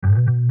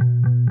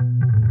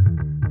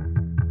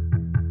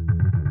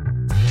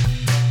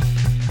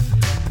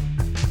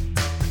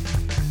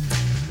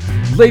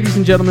Ladies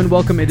and gentlemen,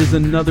 welcome. It is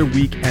another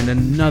week and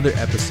another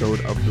episode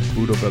of the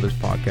Budo Brothers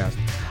podcast.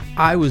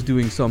 I was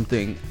doing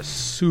something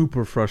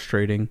super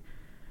frustrating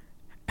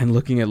and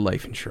looking at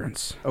life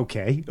insurance.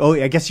 Okay. Oh,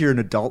 I guess you're an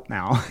adult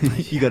now.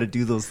 You got to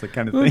do those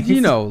kind of Well, things.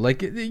 you know,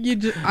 like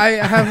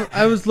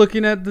I was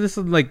looking at this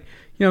and like, you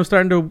know, I'm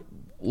starting to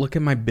look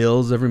at my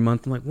bills every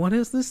month. I'm like, what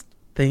is this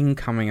thing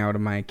coming out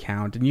of my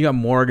account? And you got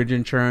mortgage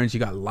insurance, you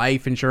got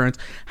life insurance.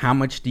 How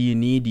much do you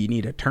need? Do you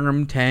need a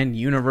term 10,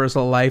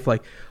 universal life?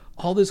 Like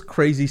all this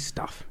crazy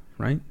stuff,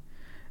 right?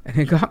 And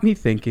it got me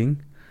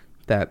thinking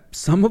that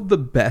some of the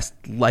best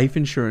life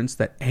insurance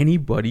that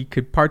anybody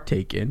could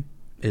partake in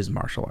is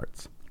martial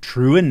arts.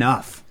 True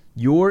enough.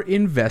 You're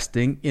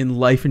investing in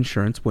life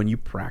insurance when you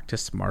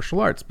practice martial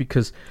arts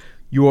because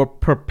you're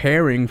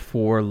preparing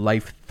for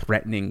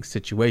life-threatening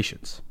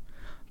situations.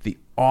 The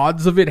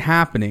odds of it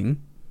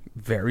happening,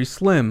 very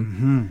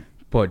slim,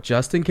 but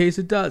just in case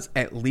it does,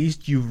 at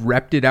least you've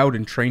repped it out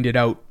and trained it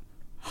out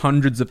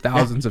hundreds of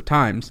thousands of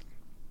times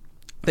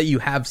that you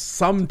have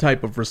some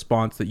type of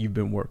response that you've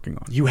been working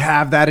on. You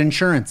have that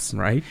insurance.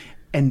 Right?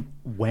 And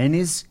when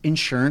is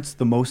insurance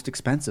the most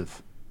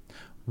expensive?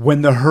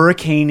 When the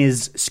hurricane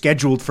is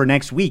scheduled for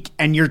next week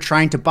and you're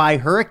trying to buy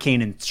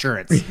hurricane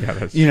insurance. Yeah,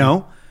 that's you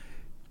know?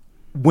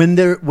 When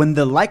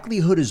the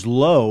likelihood is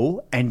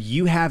low and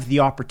you have the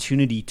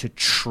opportunity to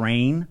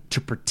train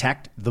to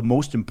protect the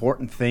most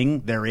important thing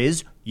there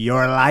is,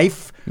 your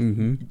life,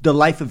 the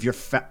life of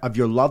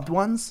your loved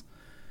ones,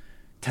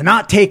 to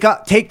not take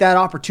that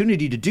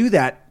opportunity to do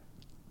that,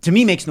 to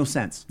me, makes no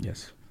sense.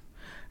 Yes.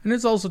 And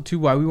it's also, too,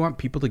 why we want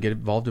people to get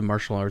involved in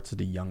martial arts at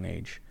a young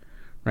age,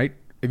 right?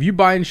 If you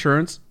buy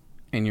insurance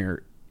and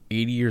you're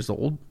 80 years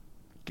old,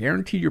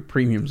 guaranteed your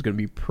premium is going to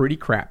be pretty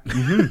crap.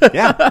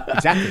 Yeah,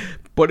 exactly.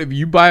 But if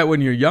you buy it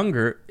when you're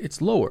younger,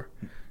 it's lower.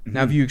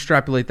 Now, if you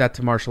extrapolate that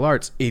to martial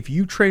arts, if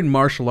you train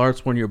martial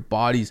arts when your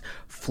body's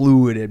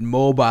fluid and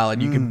mobile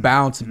and you can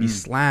bounce and be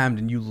slammed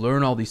and you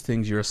learn all these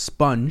things, you're a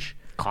sponge.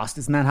 Cost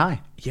isn't that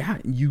high. Yeah,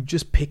 you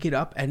just pick it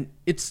up and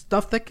it's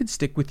stuff that can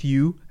stick with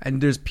you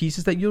and there's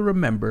pieces that you'll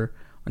remember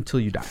until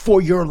you die.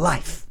 For your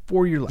life.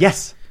 For your life.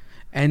 Yes.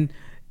 And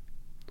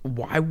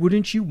why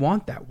wouldn't you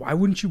want that? Why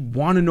wouldn't you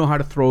want to know how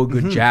to throw a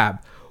good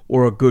jab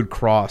or a good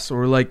cross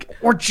or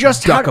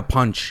just duck a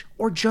punch?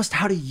 Or just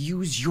how to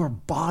use your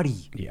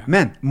body. Yeah.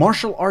 Man,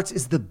 martial arts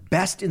is the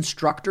best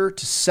instructor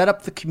to set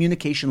up the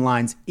communication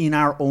lines in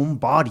our own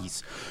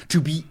bodies. To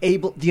be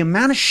able, the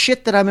amount of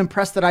shit that I'm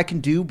impressed that I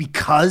can do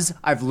because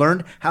I've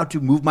learned how to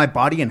move my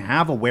body and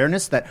have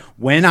awareness that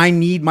when I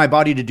need my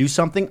body to do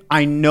something,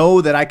 I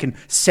know that I can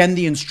send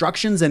the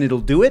instructions and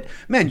it'll do it.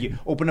 Man, you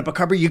open up a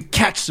cupboard, you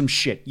catch some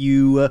shit.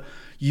 You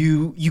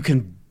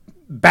can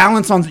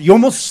balance on, you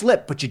almost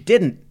slipped, but you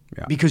didn't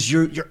because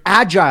you're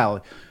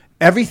agile.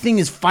 Everything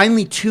is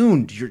finely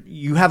tuned.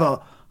 You have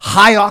a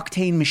high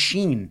octane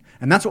machine,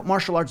 and that's what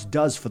martial arts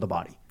does for the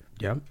body.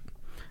 Yep.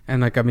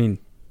 And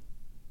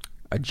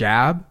a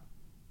jab,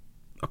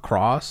 a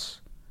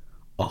cross,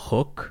 a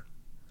hook,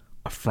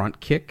 a front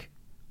kick,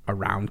 a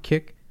round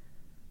kick.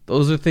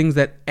 Those are things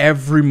that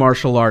every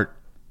martial art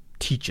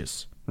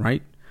teaches,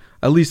 right?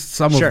 At least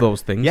some of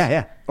those things.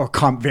 Yeah. Or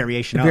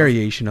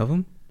variation of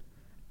them.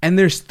 And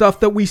there's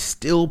stuff that we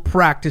still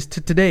practice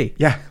to today.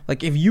 Yeah.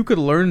 Like if you could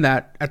learn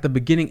that at the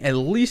beginning, at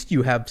least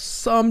you have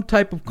some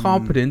type of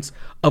competence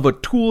of a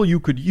tool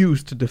you could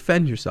use to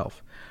defend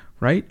yourself,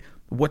 right?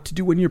 What to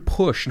do when you're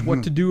pushed,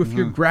 what to do if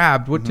you're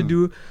grabbed, what to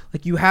do.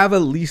 Like you have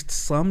at least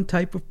some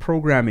type of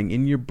programming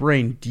in your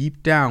brain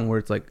deep down where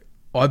it's like,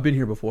 oh, I've been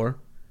here before.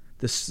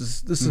 This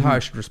is how I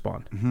should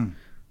respond.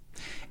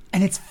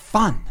 And it's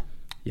fun.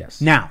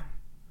 Yes. Now,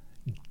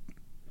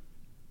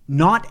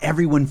 not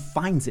everyone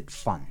finds it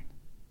fun.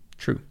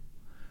 True.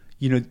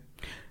 You know,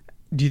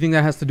 do you think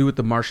that has to do with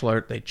the martial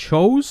art they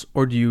chose,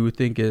 or do you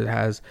think it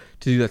has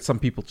to do that some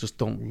people just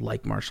don't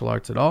like martial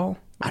arts at all?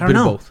 I don't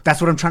know. Both.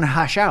 That's what I'm trying to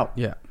hash out.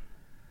 Yeah.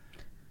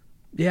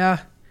 Yeah.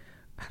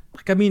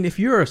 Like, I mean, if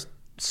you're a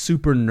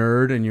super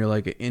nerd and you're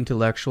like an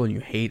intellectual and you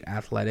hate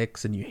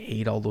athletics and you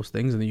hate all those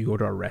things and then you go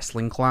to a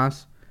wrestling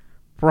class,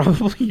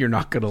 probably you're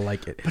not going to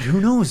like it. But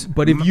who knows?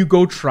 But if you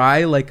go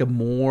try like a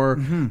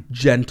more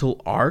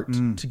gentle art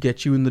to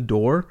get you in the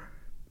door,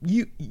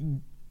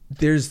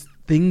 there's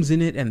things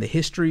in it and the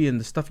history and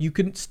the stuff you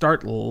can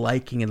start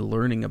liking and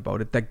learning about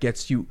it that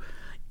gets you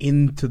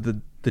into the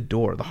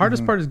door. The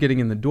hardest part is getting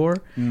in the door,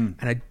 and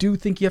I do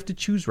think you have to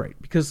choose right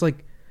because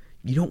like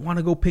you don't want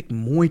to go pick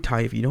Muay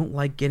Thai if you don't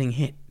like getting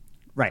hit.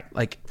 Right.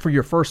 Like for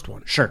your first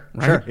one. Sure.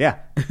 Right? Sure. Yeah.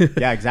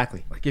 Yeah,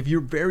 exactly. Like if you're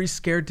very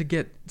scared to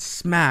get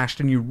smashed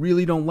and you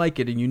really don't like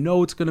it and you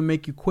know it's going to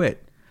make you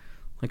quit,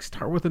 like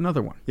start with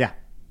another one. Yeah.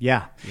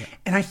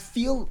 And I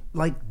feel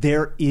like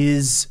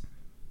there's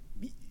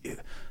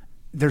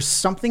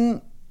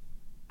something,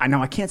 I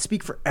know I can't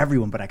speak for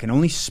everyone, but I can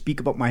only speak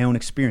about my own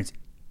experience.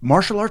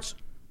 Martial arts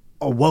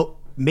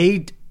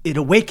it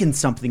awakened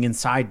something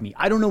inside me.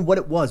 I don't know what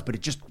it was, but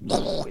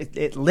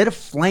it lit a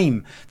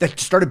flame that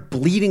started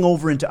bleeding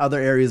over into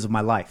other areas of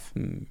my life.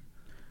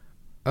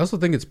 I also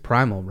think it's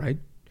primal, right?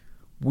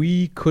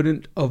 we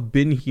couldn't have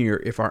been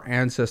here if our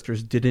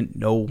ancestors didn't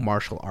know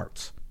martial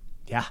arts,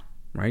 Yeah.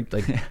 right?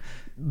 Like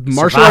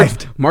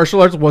Survived.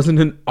 martial arts wasn't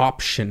an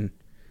option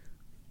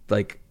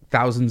like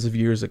thousands of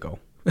years ago.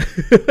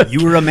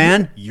 You were a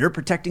man, you're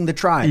protecting the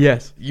tribe.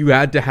 Yes, you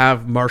had to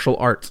have martial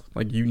arts.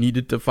 Like you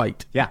needed to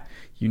fight. Yeah.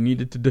 You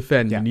needed to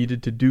defend. Yeah. You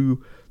needed to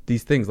do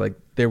these things. Like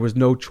there was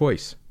no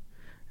choice.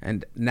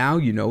 And now,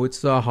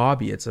 it's a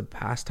hobby. It's a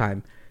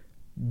pastime.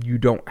 You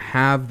don't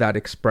have that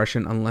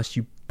expression unless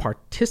you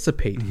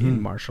participate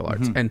in martial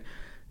arts. And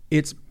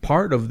it's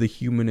part of the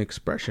human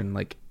expression.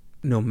 Like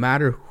no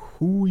matter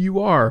who you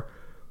are,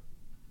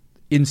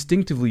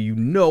 instinctively, you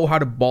know how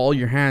to ball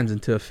your hands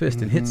into a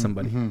fist and hit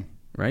somebody,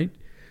 right?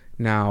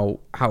 Now,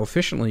 how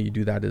efficiently you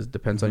do that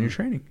depends on your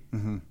training.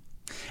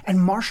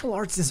 And martial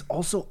arts is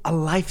also a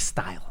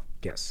lifestyle.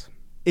 Yes.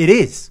 It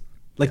is.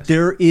 Like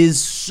there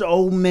is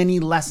so many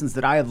lessons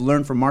that I have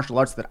learned from martial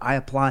arts that I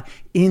apply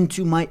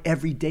into my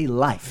everyday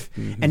life.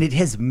 And it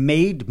has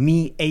made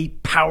me a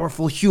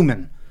powerful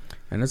human.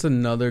 And that's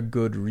another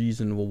good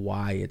reason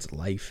why it's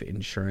life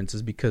insurance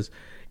is because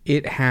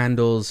it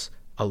handles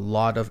a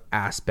lot of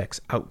aspects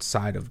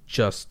outside of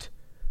just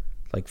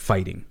like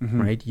fighting,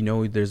 right?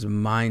 There's a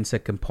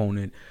mindset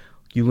component.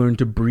 You learn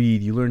to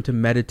breathe, you learn to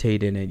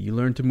meditate in it, you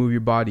learn to move your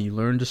body, you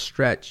learn to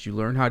stretch, you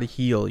learn how to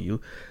heal.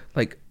 You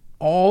like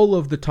all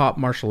of the top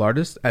martial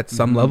artists at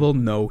some level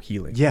know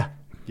healing. Yeah.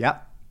 Yeah.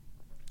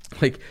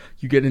 Like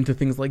you get into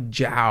things like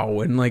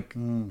Jiao and like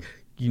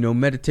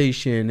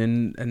meditation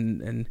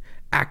and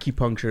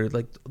acupuncture.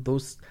 Like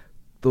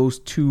those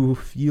two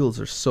fields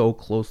are so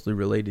closely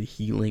related,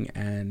 healing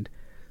and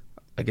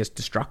I guess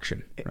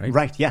destruction, right?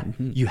 Right, yeah.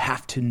 You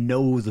have to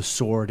know the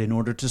sword in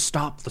order to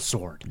stop the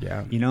sword.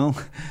 Yeah.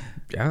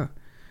 Yeah.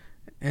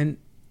 And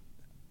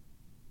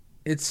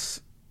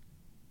it's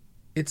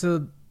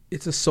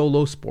a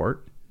solo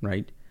sport,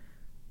 right?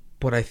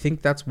 But I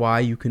think that's why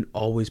you can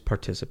always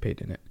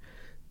participate in it.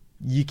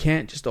 You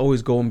can't just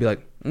always go and be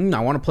like, I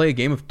want to play a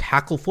game of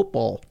tackle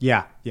football.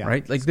 Yeah, yeah.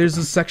 Right? Like there's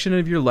a section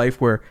of your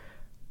life where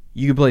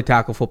you can play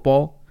tackle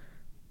football,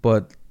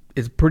 but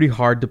it's pretty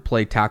hard to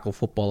play tackle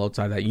football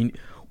outside that.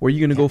 Where are you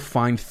going to go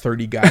find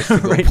 30 guys to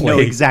go Right, play no,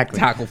 exactly.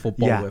 tackle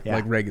football with,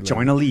 like regularly?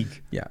 Join a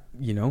league. Yeah,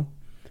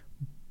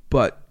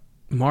 But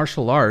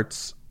martial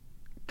arts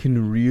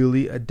can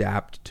really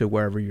adapt to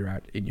wherever you're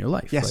at in your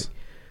life. Yes. Like,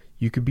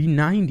 you could be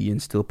 90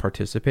 and still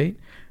participate,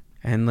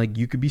 and like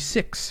you could be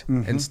 6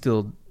 and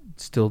still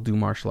do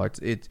martial arts.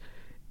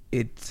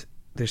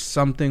 There's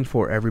something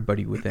for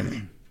everybody within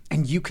it.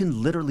 And you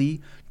can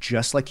literally,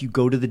 just like you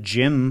go to the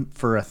gym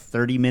for a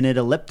 30-minute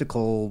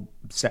elliptical,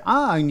 say,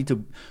 I need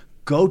to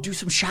go do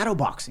some shadow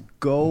boxing.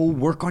 Go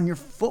work on your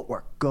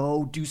footwork.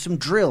 Go do some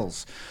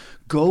drills.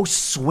 Go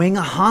swing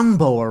a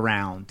hanbo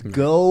around.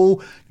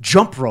 Go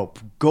jump rope.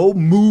 Go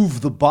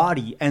move the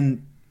body.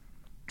 And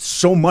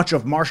so much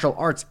of martial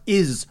arts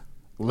is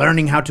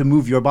learning how to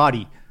move your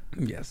body.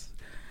 Yes.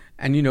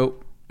 And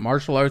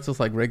martial arts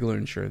is like regular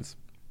insurance.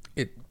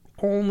 It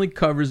only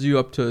covers you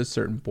up to a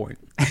certain point.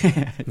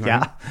 Right?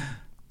 Yeah.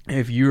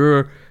 If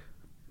your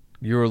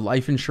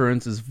life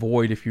insurance is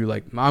void, if you're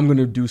like, I'm going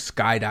to do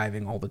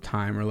skydiving all the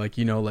time, or like,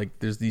 like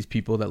there's these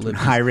people that live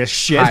High risk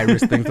shit. high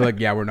risk things. They're like,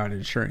 yeah, we're not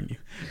insuring you.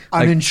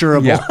 Like,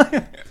 Uninsurable.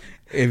 Yeah.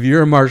 If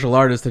you're a martial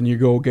artist and you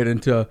go get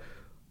into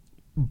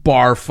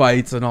bar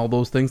fights and all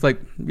those things, like,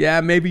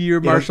 yeah, maybe your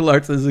martial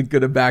arts isn't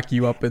going to back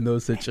you up in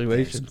those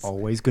situations. There's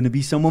always going to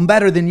be someone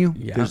better than you.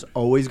 Yeah. There's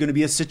always going to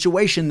be a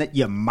situation that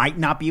you might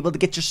not be able to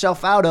get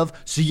yourself out of,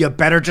 so you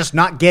better just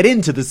not get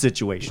into the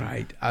situation.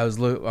 Right. I was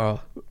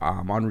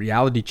on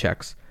reality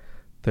checks.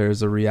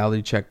 There's a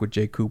reality check with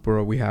Jay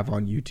Cooper we have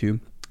on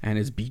YouTube, and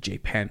it's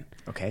BJ Penn.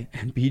 Okay.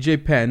 And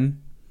BJ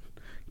Penn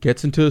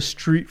gets into a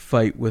street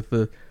fight with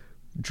a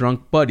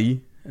drunk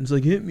buddy, and it's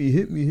like, hit me,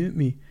 hit me, hit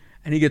me.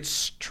 And he gets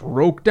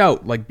stroked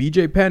out. Like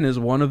BJ Penn is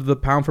one of the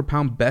pound for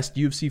pound best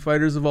UFC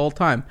fighters of all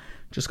time.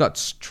 Just got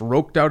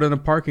stroked out in a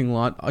parking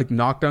lot, like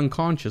knocked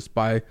unconscious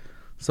by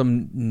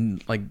some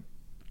like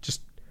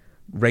just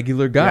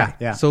regular guy.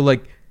 Yeah. So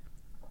like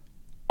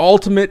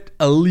ultimate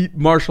elite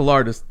martial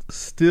artist,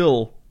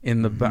 still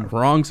in the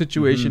wrong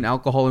situation,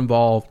 alcohol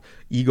involved,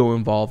 ego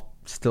involved,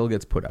 still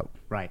gets put out.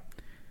 Right.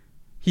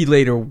 He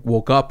later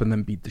woke up and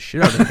then beat the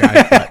shit out of the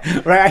guy.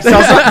 But Right.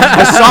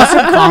 I saw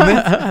some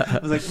comments. I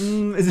was like,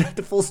 is that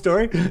the full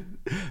story?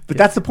 But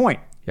that's the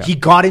point. Yeah. He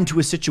got into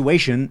a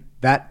situation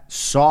that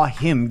saw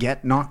him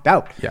get knocked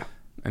out. yeah.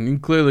 And he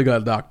clearly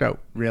got knocked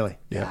out. Really?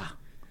 Yeah.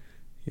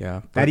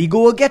 Yeah. That ego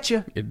will get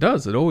you. It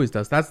does. It always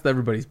does. That's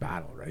everybody's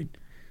battle, right?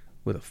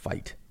 With a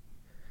fight.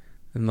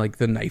 And like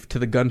the knife to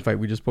the gunfight.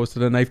 We just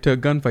posted a knife to a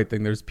gunfight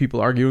thing. There's people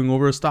arguing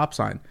over a stop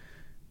sign.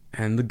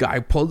 And the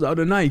guy pulls out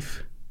a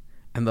knife.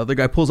 And the other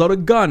guy pulls out a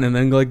gun and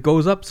then like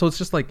goes up. So it's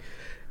just like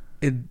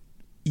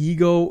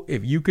ego.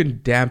 If you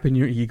can dampen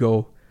your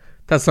ego,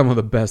 that's some of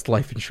the best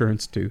life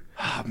insurance too.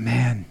 Oh,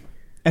 man.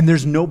 And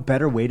there's no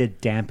better way to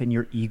dampen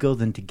your ego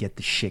than to get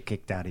the shit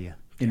kicked out of you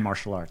in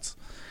martial arts.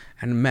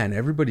 And man,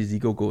 everybody's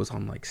ego goes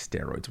on like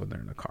steroids when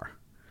they're in a car.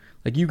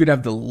 Like you could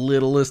have the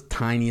littlest,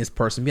 tiniest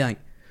person be like,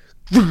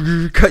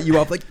 cut you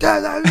off like,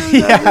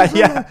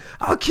 yeah.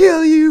 I'll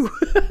kill you.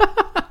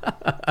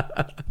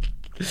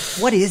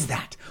 What is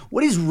that?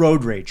 What is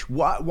road rage?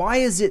 Why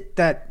is it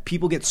that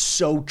people get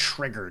so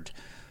triggered?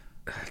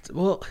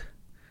 Well,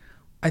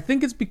 I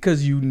think it's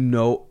because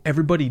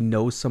everybody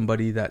knows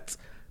somebody that's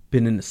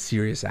been in a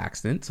serious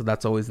accident, so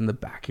that's always in the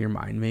back of your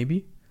mind,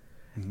 maybe.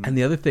 Mm-hmm. And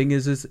the other thing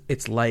is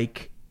it's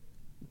like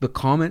the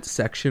comment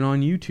section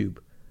on YouTube.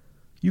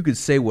 You could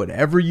say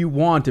whatever you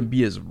want and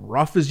be as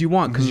rough as you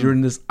want because you're in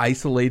this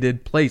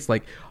isolated place.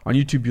 Like on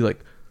YouTube, you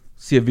like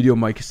see a video of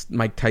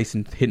Mike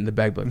Tyson hitting the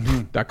bag,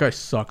 like that guy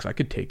sucks. I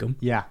could take him.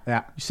 Yeah.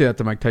 You say that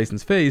to Mike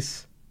Tyson's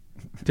face,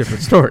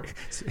 different story.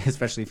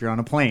 Especially if you're on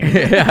a plane.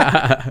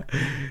 Yeah.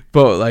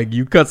 But like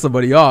you cut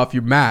somebody off,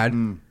 you're mad.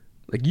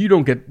 Like you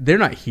don't get. They're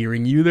not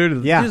hearing you. They're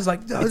just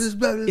like you're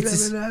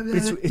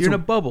in a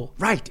bubble.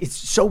 Right. It's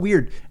so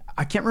weird.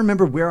 I can't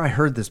remember where I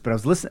heard this, but I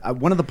was listening.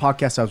 One of the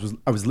podcasts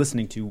I was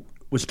listening to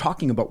was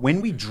talking about when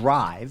we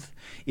drive,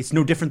 it's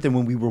no different than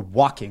when we were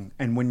walking.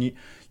 And when you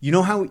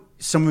know how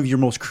some of your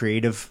most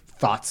creative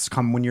thoughts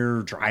come when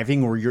you're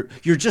driving, or you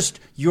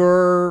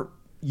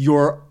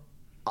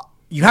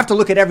have to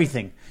look at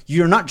everything.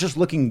 You're not just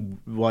looking.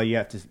 Well, you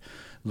have to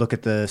look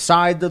at the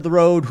side of the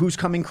road, who's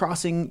coming,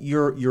 crossing.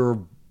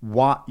 You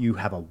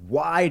have a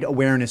wide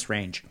awareness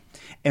range.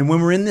 And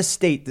when we're in this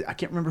state, I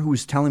can't remember who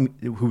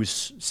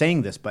was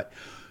saying this, but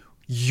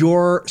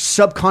you're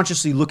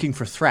subconsciously looking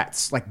for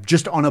threats, like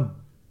just on a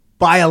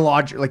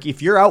biological. Like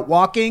if you're out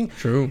walking,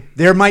 true,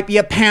 there might be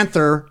a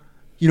panther,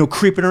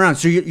 creeping around.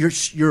 So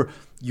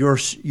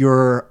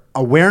your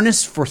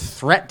awareness for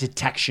threat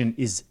detection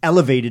is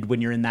elevated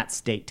when you're in that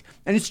state,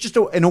 and it's just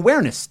an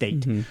awareness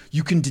state.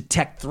 You can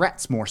detect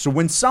threats more. So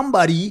when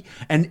somebody,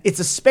 and it's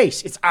a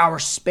space, it's our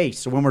space.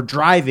 So when we're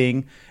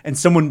driving and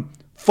someone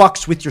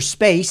fucks with your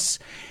space,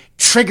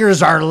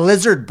 triggers our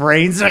lizard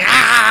brains. Like,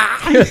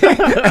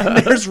 and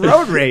there's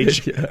road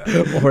rage.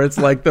 Yeah. Or it's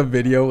like the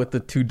video with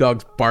the two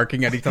dogs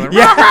barking at each other.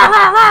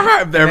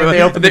 Yeah.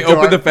 They open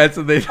the fence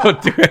and they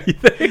don't do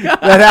anything.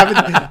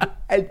 That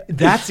happens.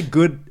 That's a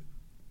good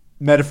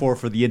metaphor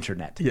for the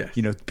internet. Yeah.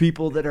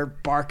 People that are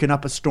barking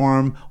up a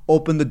storm,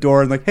 open the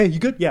door and like, hey, you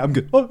good? Yeah, I'm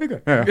good. Oh, okay,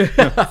 good.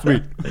 Yeah,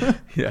 sweet.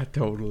 Yeah,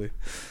 totally.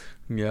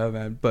 Yeah,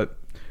 man. But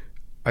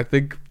I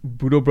think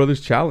Budo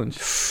Brothers Challenge.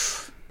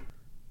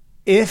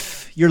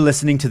 If you're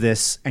listening to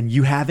this and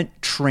you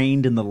haven't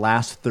trained in the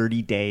last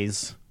 30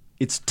 days,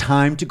 it's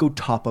time to go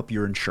top up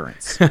your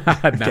insurance.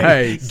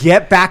 Nice.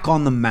 Get back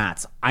on the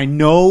mats. I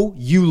know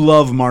you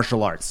love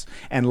martial arts,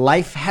 and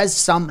life has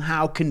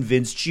somehow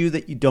convinced you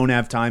that you don't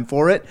have time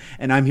for it,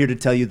 and I'm here to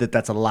tell you that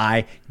that's a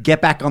lie.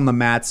 Get back on the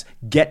mats,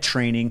 get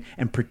training,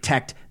 and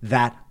protect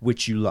that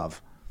which you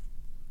love.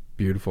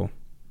 Beautiful.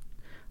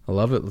 I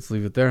love it. Let's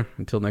leave it there.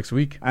 Until next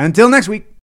week. Until next week.